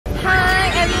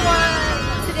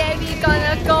we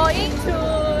gonna going to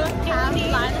have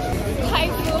lunch Thai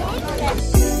food.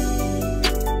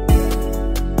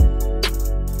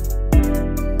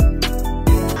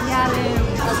 Yeah,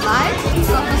 that's right.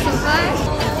 Super.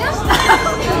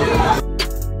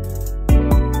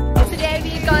 Today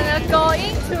we gonna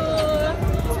going to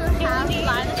have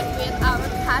lunch with our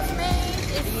classmates.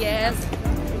 Yes.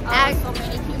 So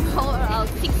many people, around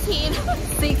 16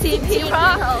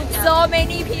 people. So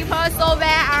many people. So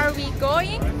where are we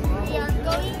going? We are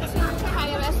going to Thai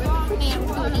restaurant named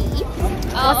Uri.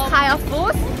 What kind of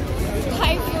food?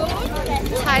 Thai food.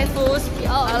 Thai food.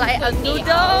 Like a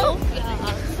noodle.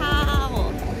 Cow.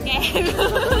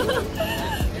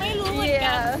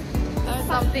 Yeah.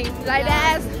 Something like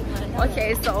that. Okay,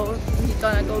 so we're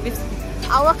gonna go with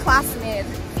our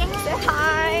classmates. Say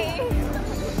hi.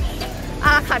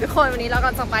 ค่ะทุกคนวันนี้เรา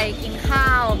ก็จะไปกินข้า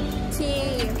วที่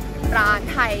ร้าน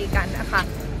ไทยกันนะคะ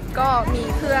ก็มี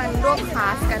เพื่อนร่วมคลา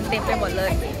สกันเต็มไปหมดเล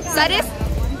ยสวัสดี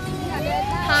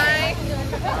Hi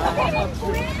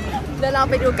เดี๋ยวเรา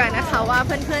ไปดูกันนะคะว่าเ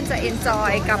พื่อนๆจะ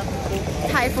enjoy กับ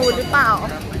Thai food หรือเปล่า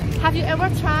Have you ever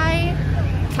tried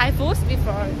Thai food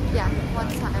before? Yeah,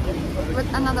 one time with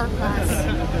another class.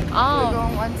 Oh,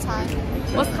 One time.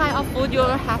 What kind of food you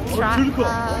have tried?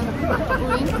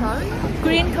 Green curry.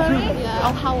 Green curry? Yeah.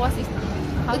 Oh, how was it?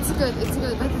 It's good,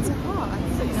 but it's hot.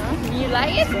 You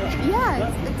like it?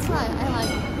 Yeah, it's fine. I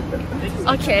like it.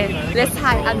 Okay, let's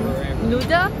try a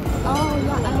noodle. Oh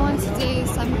yeah, I want to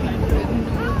taste something good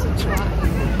to try.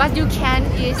 But you can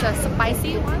eat a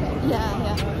spicy one. Yeah.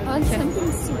 I want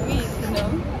something sweet, you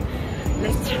know.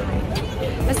 Let's try.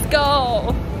 Let's go.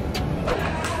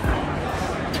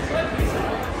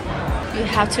 You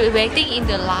have to waiting in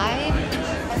the line.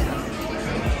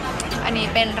 อันนี้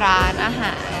เป็นร้านอาห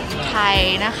ารไทย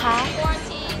นะคะ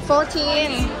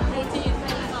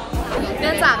14 เ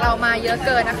นื่องจากเรามาเยอะเ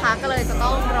กินนะคะก็เลยจะต้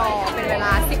องรอเป็นเวล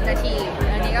า10 นาที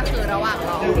อันนี้ก็คือระหว่าง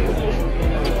รอก็คือ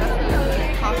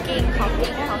talking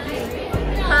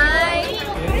Hi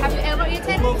Have you ever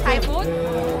eaten Thai food?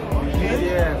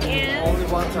 Yeah, only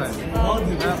one time. I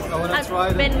want to try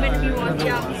When you were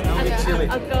young,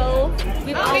 a girl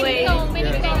with always with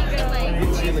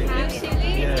chili.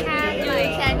 You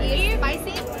can eat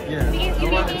spicy? Yeah.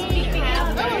 You're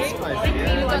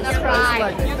gonna try.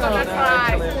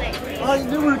 I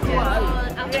never tried.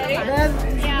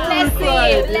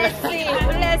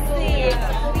 Let's see.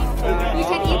 You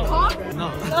can eat pork? No.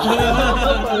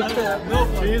 No,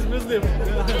 please, Muslim.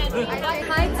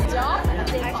 Hi, John.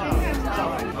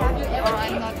 Have you ever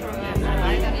eaten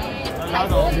Thai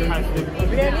food?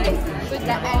 Really?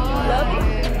 And you love it?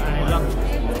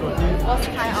 What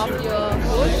kind of your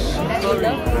food that you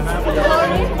love?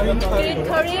 Green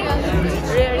curry?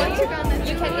 Really?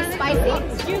 You can eat spicy?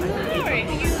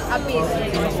 A bit.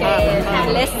 Okay.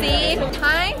 Let's see.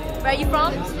 Hi. Where are you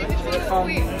from? From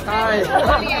Thai.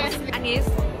 อันนี้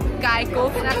guy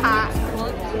group นะคะ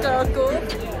girl group.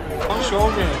 Don't show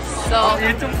me. So, I'm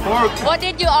eating pork. What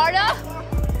did you order?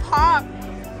 Pork.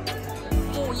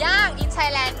 หมูย่าง in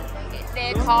Thailand they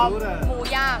call หมู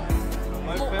ย่าง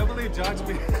My family judged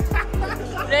me.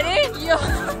 Ready?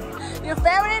 Your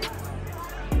favorite?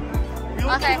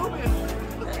 Okay.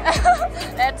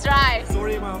 Let's try.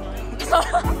 Sorry, mom.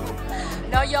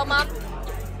 No, your mom.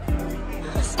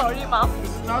 Sorry, mom.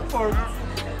 It's not pork.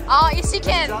 Oh, it's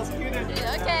chicken. Just kidding.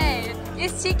 Okay,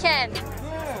 it's chicken.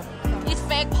 Yeah. It's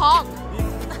fake pork.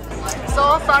 So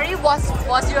sorry.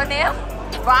 What's your name?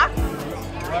 Rock.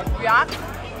 Rock.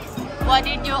 What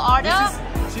did you order?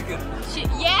 This is chicken.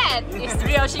 Yeah, it's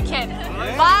real chicken.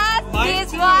 Yeah. But Mine this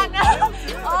too. one.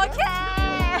 Okay.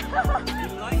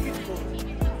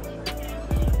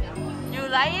 You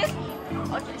like it?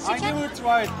 Okay, I chicken. never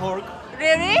tried pork.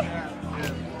 Really?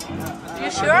 You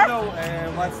sure? I don't know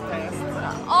what's taste.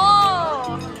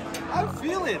 Oh, I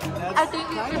feel it. I think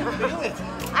you I feel it.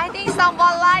 I think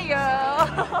someone like you.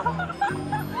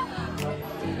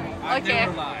 Okay. I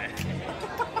never lie.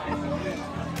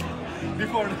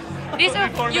 Before. This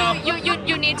before now.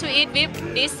 you need to eat with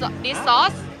this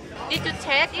sauce. Did you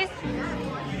taste it?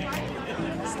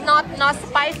 It's not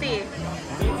spicy.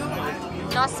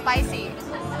 Not spicy.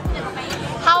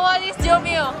 How is your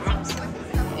meal?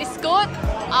 It's good.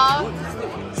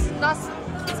 Not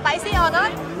spicy or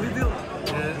not? Little.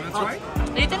 That's right.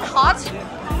 Little hot.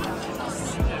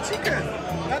 Chicken.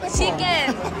 Not a pork. Chicken.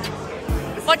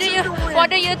 What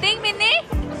do you think, Minnie?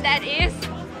 That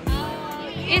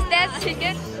is that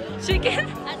chicken? Chicken?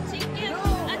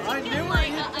 I never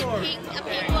eat pork.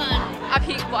 A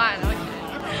pig one. Okay.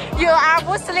 You are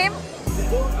Muslim?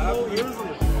 I'm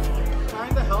Muslim.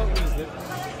 Kinda half Muslim.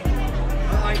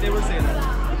 I never say that.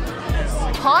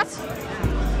 Hot?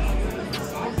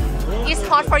 It's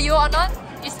hot for you or not?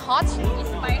 It's hot? It's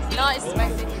spicy. No, it's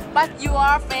spicy. But your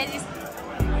face is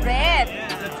red.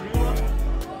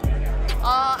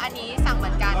 อันนี้สั่งเหมื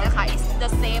อนกันนะคะ It's the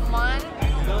same one.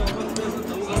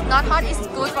 It's not hot. It's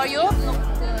good for you.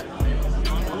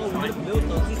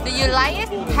 Do you like it?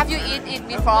 Have you eaten it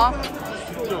before?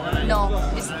 No.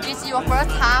 It's your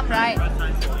first time, right?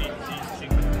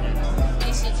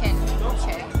 This chicken.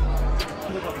 Okay.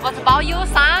 What about you,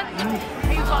 son?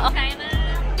 Are you from China?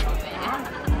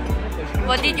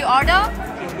 What did you order?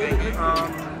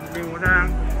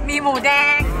 มีหมูแด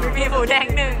ง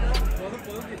หนึ่ง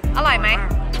อร่อยไหม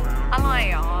อร่อย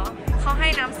เหรอเขาให้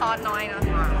น้ำซอสน้อยนะ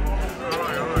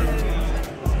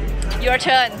Your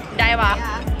turn ได้ปะ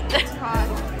It's hot.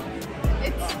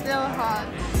 It's still hot.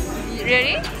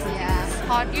 Really? Yeah.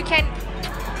 Hot. You can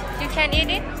eat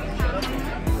it?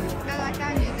 Because I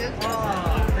can't eat it.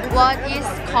 What is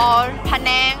called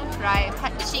Penang, right?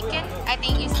 Chicken? I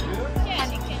think it's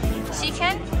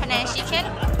chicken. Penang chicken.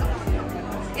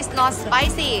 It's not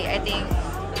spicy, I think.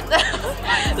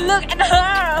 Look at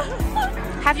her.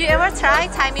 Have you ever tried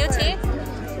Thai milk tea?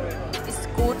 It's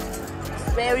good. It's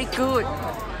very good.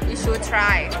 You should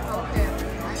try.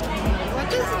 What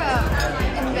is the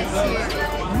invest here?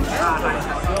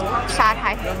 ชาไท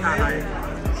ย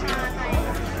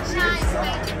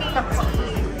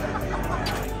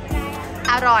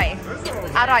อร่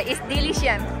อย It's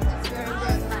delicious.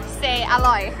 Say อ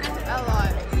ร่อย A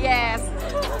lot. Yes.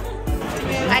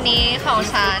 อันนี้ของ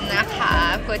ฉันนะคะ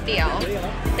ก๋วยเตี๋ยว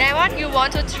That one you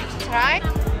want to try?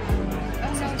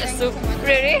 The soup.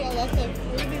 Really? A lot of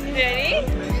food in here. Really?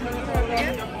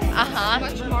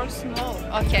 Much more small.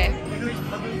 Okay.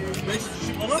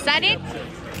 Is that it?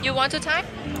 You want to try?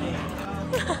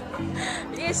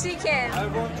 Yes, she can. I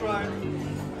won't try.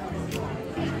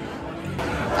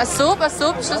 A soup?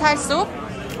 Should I soup?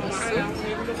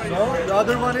 No, the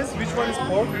other one is, which one is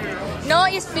pork? No,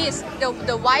 it's fish.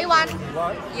 The white one.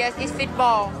 What? Yes, it's fish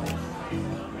ball.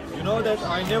 You know that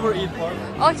I never eat pork.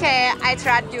 Okay, I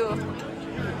trust you.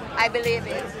 I believe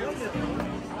it.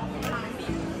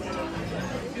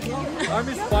 I'm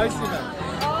a spicy man.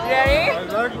 Really? I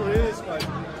like really spicy.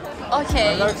 Okay.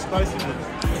 I like spicy food.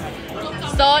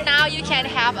 So now you can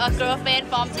have a girlfriend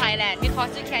from Thailand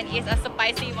because you can eat a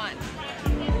spicy one.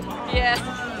 Yes.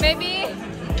 Maybe.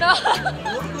 No.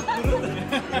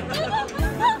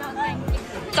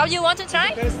 So you want to try?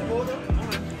 Taste the water?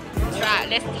 Try.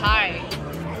 Let's try.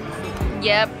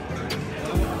 Yep.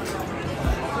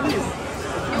 Please.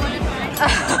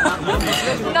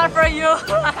 Not for you.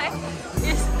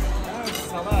 It's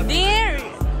Salad. dear.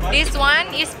 This one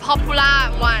is popular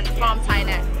one from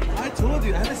Thailand. I told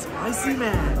you, I'm a spicy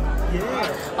man.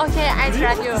 Yeah. Okay, I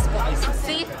try you. Spicy.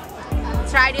 See?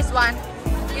 Try this one.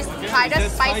 Try the Is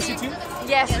that spicy. spicy too?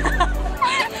 Yes.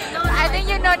 I think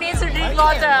you don't need to drink I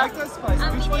water. like the spicy.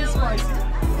 Which one is spicy?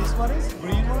 This one is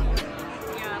green one?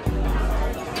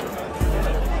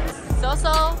 So.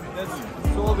 That's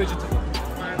so vegetable.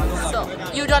 I don't So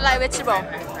like you don't like vegetable? that.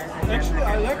 Actually,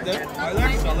 I like that. I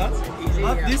like salad.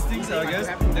 Not these things, I guess.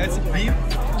 That's beef.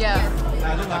 Yeah.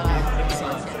 I don't like beef.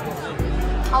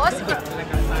 How was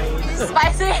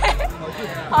spicy?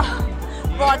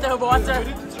 Water. You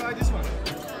need to try this one.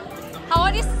 How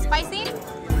was this spicy?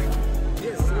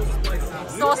 Yes, so spicy.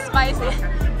 So spicy.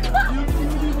 You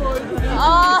cutie boy.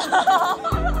 Oh.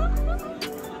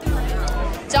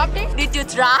 Joppy, did you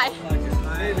try?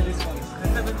 Maybe this one. I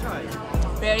haven't tried.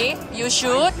 Really? You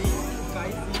should.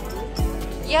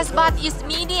 Yes, but it's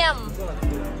medium.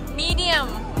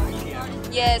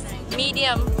 Yes,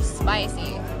 medium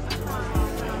spicy.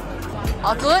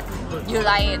 All good? You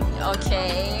like it?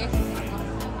 Okay.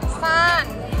 Son,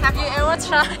 have you ever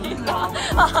tried?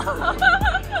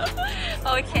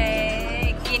 Okay.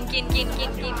 กิน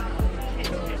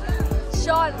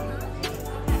Sean.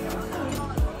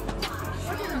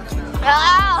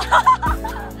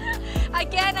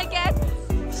 Again.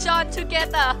 Sean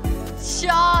together.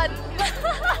 Sean.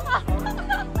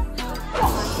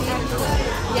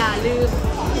 อย่าลืม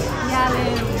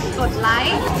กดไล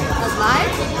ค์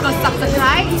กด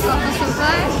subscribe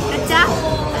นะจ๊ะ